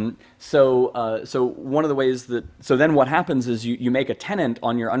 So one of the ways that, so then what happens is you make a tenant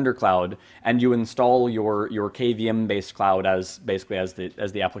on your undercloud and you install your KVM based cloud as basically as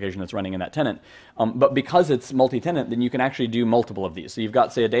the application that's running in that tenant. But because it's multi-tenant, then you can actually do multiple of these. So you've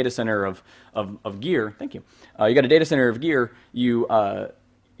got, say, a data center of gear. Thank you. You got a data center of gear. You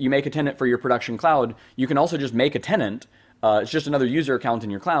make a tenant for your production cloud. You can also just make a tenant. It's just another user account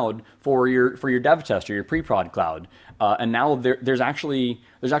in your cloud for your dev test or your pre-prod cloud. And now there's actually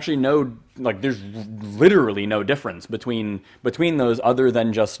no, like, there's literally no difference between those other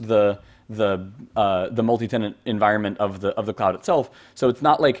than just the multi-tenant environment of the cloud itself. So it's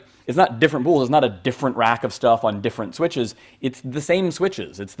not different pools. It's not a different rack of stuff on different switches. It's the same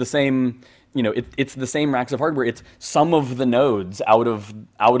switches. It's the same, it's the same racks of hardware. It's some of the nodes out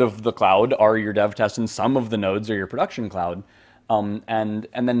of the cloud are your dev test, and some of the nodes are your production cloud. And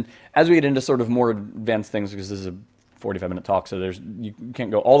then as we get into sort of more advanced things, because this is a 45-minute talk, so you can't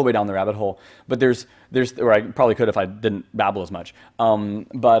go all the way down the rabbit hole. But there's or I probably could if I didn't babble as much.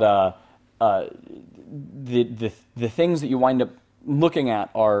 The things that you wind up looking at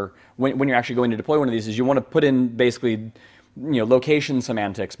are when you're actually going to deploy one of these is you want to put in basically location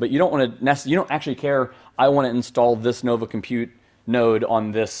semantics, but you don't actually care, I want to install this Nova Compute node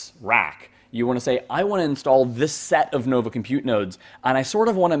on this rack. You want to say, I want to install this set of Nova Compute nodes, and I sort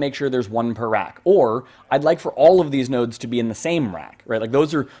of want to make sure there's one per rack. Or I'd like for all of these nodes to be in the same rack, right? Like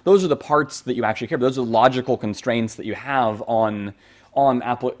those are the parts that you actually care about. Those are logical constraints that you have on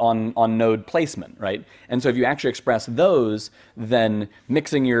node placement, right? And so if you actually express those, then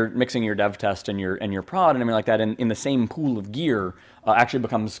mixing your dev test and your prod and everything like that in the same pool of gear actually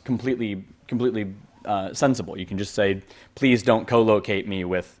becomes completely sensible. You can just say, please don't co-locate me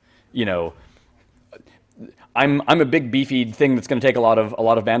with, I'm a big beefy thing that's going to take a lot of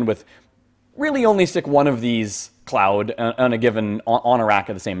bandwidth. Really only stick one of these cloud on a rack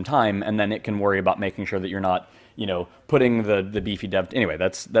at the same time, and then it can worry about making sure that you're not putting the beefy dev. Anyway,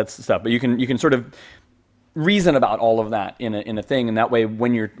 that's stuff. But you can sort of reason about all of that in a thing, and that way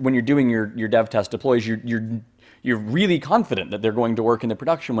when you're doing your dev test deploys, you're really confident that they're going to work in the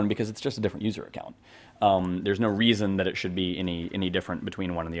production one because it's just a different user account. There's no reason that it should be any different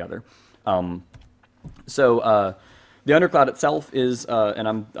between one and the other. The undercloud itself is, and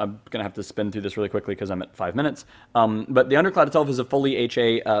I'm going to have to spin through this really quickly because I'm at 5 minutes, but the undercloud itself is a fully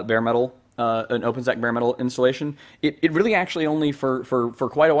HA bare metal, an OpenStack bare metal installation. It really actually only for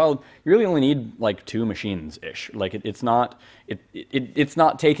quite a while, you really only need like 2 machines-ish. Like it's not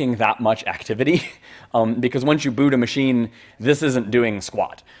taking that much activity because once you boot a machine, this isn't doing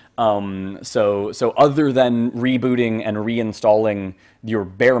squat. So other than rebooting and reinstalling your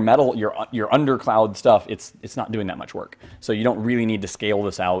bare metal, your undercloud stuff, it's not doing that much work. So you don't really need to scale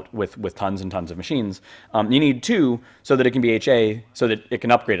this out with tons and tons of machines. You need 2 so that it can be HA, so that it can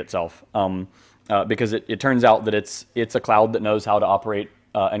upgrade itself. Because it turns out that it's a cloud that knows how to operate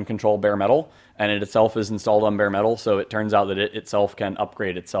and control bare metal, and it itself is installed on bare metal. So it turns out that it itself can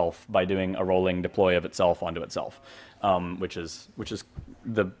upgrade itself by doing a rolling deploy of itself onto itself, which is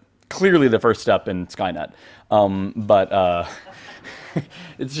clearly the first step in Skynet.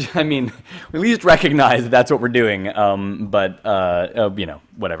 It's, I mean, we at least recognize that that's what we're doing.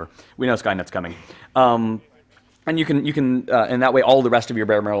 Whatever. We know Skynet's coming. And you can and that way all the rest of your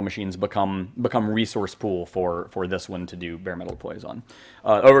bare metal machines become resource pool for this one to do bare metal deploys on.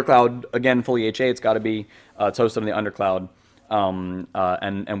 Overcloud, again, fully HA. It's got to be. It's hosted on the undercloud.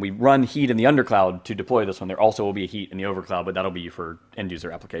 And we run heat in the undercloud to deploy this one. There also will be a heat in the overcloud, but that'll be for end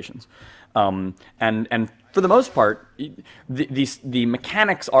user applications. And for the most part, the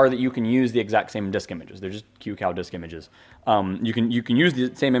mechanics are that you can use the exact same disk images. They're just QCOW disk images. You can use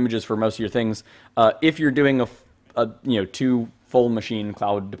the same images for most of your things. If you're doing 2 full machine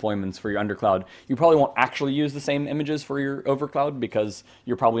cloud deployments for your undercloud, you probably won't actually use the same images for your overcloud because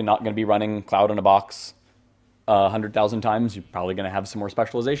you're probably not going to be running cloud in a box 100,000 times. You're probably going to have some more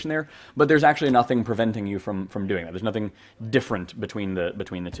specialization there, but there's actually nothing preventing you from doing that. There's nothing different between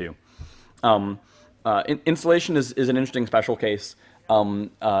the two. Installation is an interesting special case, and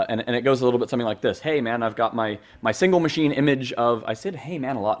it goes a little bit something like this. Hey man, I've got my single machine image of, I said hey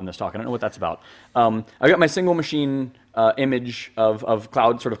man a lot in this talk, I don't know what that's about. I've got my single machine image of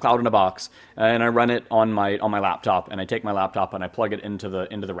cloud, sort of cloud in a box, and I run it on my laptop, and I take my laptop and I plug it into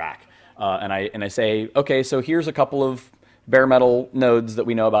the rack. And I say, okay, so here's a couple of bare metal nodes that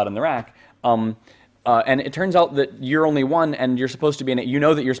we know about in the rack. And it turns out that you're only one, and you're supposed to be you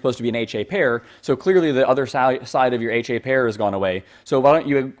know that you're supposed to be an HA pair. So clearly, the other side of your HA pair has gone away. So why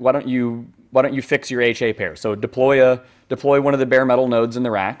don't you fix your HA pair? So deploy one of the bare metal nodes in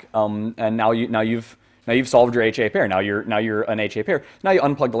the rack, and now you've solved your HA pair. Now you're an HA pair. Now you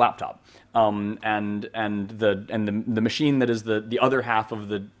unplug the laptop, and the machine that is the other half of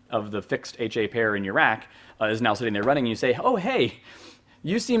the fixed HA pair in your rack is now sitting there running. And you say, oh hey,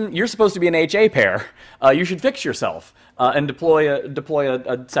 you're supposed to be an HA pair. You should fix yourself and deploy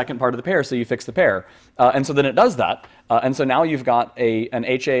a second part of the pair so you fix the pair. And so then it does that. And so now you've got an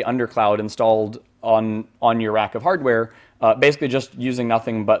HA undercloud installed on your rack of hardware, basically just using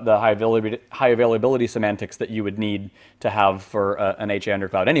nothing but the high availability semantics that you would need to have for an HA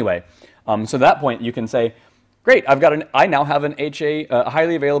undercloud anyway. So at that point you can say, great, I now have an HA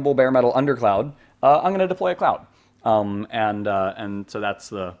highly available bare metal undercloud. I'm going to deploy a cloud. And so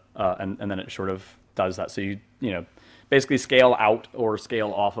that's and then it sort of does that. So you basically scale out or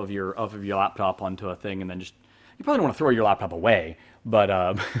scale off of your laptop onto a thing, and then you probably don't want to throw your laptop away, but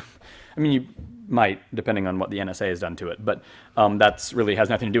I mean you might, depending on what the NSA has done to it, but that's really has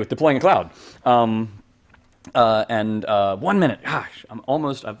nothing to do with deploying a cloud. 1 minute, gosh,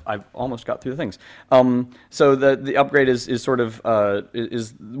 I've almost got through the things. So the upgrade is sort of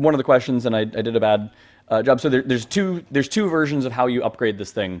is one of the questions, and I did a bad job. So there's two versions of how you upgrade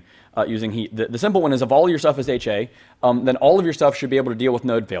this thing using heat. The simple one is if all your stuff is HA, then all of your stuff should be able to deal with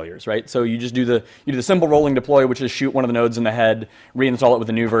node failures, right? So you just do the simple rolling deploy, which is shoot one of the nodes in the head, reinstall it with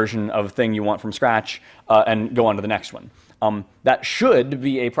a new version of thing you want from scratch, and go on to the next one. That should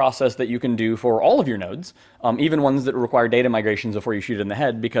be a process that you can do for all of your nodes, even ones that require data migrations before you shoot it in the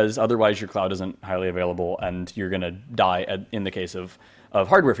head, because otherwise your cloud isn't highly available and you're going to die in the case of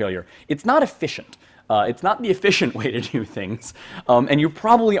hardware failure. It's not efficient. It's not the efficient way to do things, and you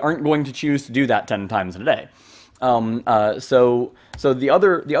probably aren't going to choose to do that 10 times in a day. So the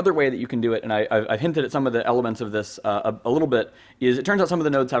other way that you can do it, and I've hinted at some of the elements of this a little bit, is it turns out some of the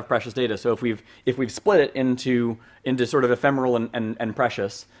nodes have precious data. So if we've split it into sort of ephemeral and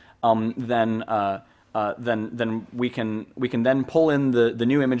precious, then we can then pull in the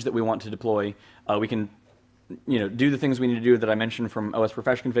new image that we want to deploy. We can do the things we need to do that I mentioned from OS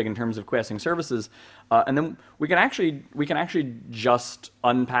Profession config in terms of quiescing services, and then we can actually just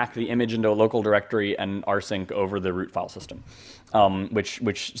unpack the image into a local directory and rsync over the root file system, which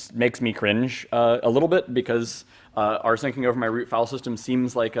makes me cringe a little bit, because rsyncing over my root file system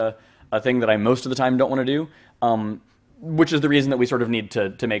seems like a thing that I most of the time don't want to do. Which is the reason that we sort of need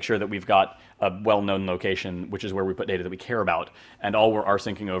to make sure that we've got a well-known location, which is where we put data that we care about, and all we're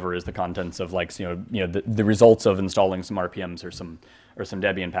rsyncing over is the contents of the results of installing some RPMs or some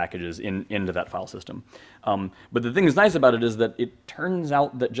Debian packages into that file system. But the thing that's nice about it is that it turns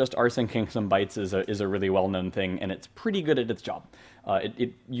out that just rsyncing some bytes is a really well-known thing, and it's pretty good at its job.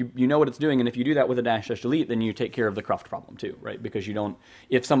 You know what it's doing, and if you do that with a --delete, then you take care of the cruft problem too, right? Because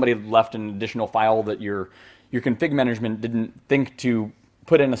if somebody left an additional file that your config management didn't think to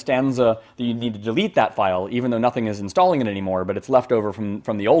put in a stanza that you need to delete that file, even though nothing is installing it anymore, but it's left over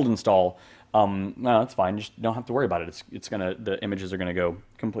from the old install, no, that's fine. You just don't have to worry about it. The images are gonna go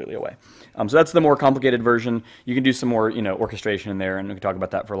completely away. So that's the more complicated version. You can do some more orchestration in there, and we can talk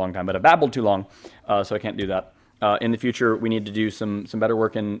about that for a long time, but I babbled too long, so I can't do that. In the future, we need to do some better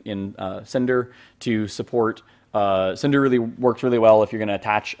work in Cinder to support. Cinder really works really well if you're gonna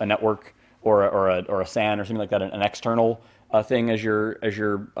attach a network or a SAN or something like that, an external thing as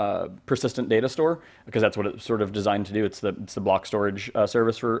your persistent data store, because that's what it's sort of designed to do. It's the block storage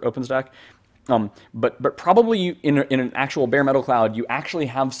service for OpenStack. But probably in an actual bare metal cloud, you actually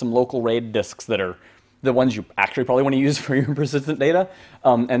have some local RAID disks that are the ones you actually probably want to use for your persistent data.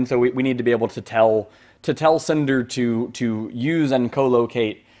 And so we need to be able to tell Cinder to use and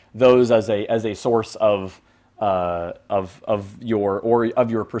co-locate those as a source of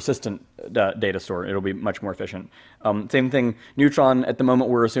your persistent data store. It'll be much more efficient. Same thing, Neutron, at the moment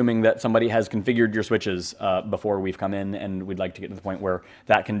we're assuming that somebody has configured your switches before we've come in, and we'd like to get to the point where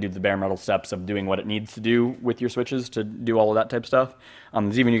that can do the bare metal steps of doing what it needs to do with your switches to do all of that type of stuff.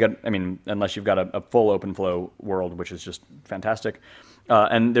 There's even, unless you've got a full OpenFlow world, which is just fantastic.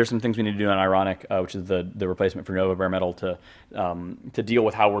 And there's some things we need to do on Ironic, which is the replacement for Nova bare metal to deal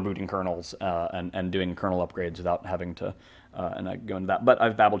with how we're booting kernels and doing kernel upgrades without having to, and I go into that. But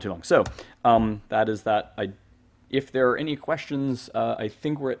I've babbled too long. So that is that. If there are any questions, I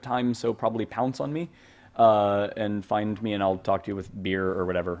think we're at time, so probably pounce on me and find me, and I'll talk to you with beer or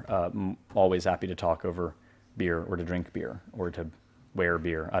whatever. I'm always happy to talk over beer, or to drink beer, or to wear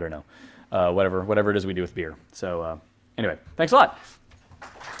beer. I don't know. Whatever it is we do with beer. So anyway, thanks a lot.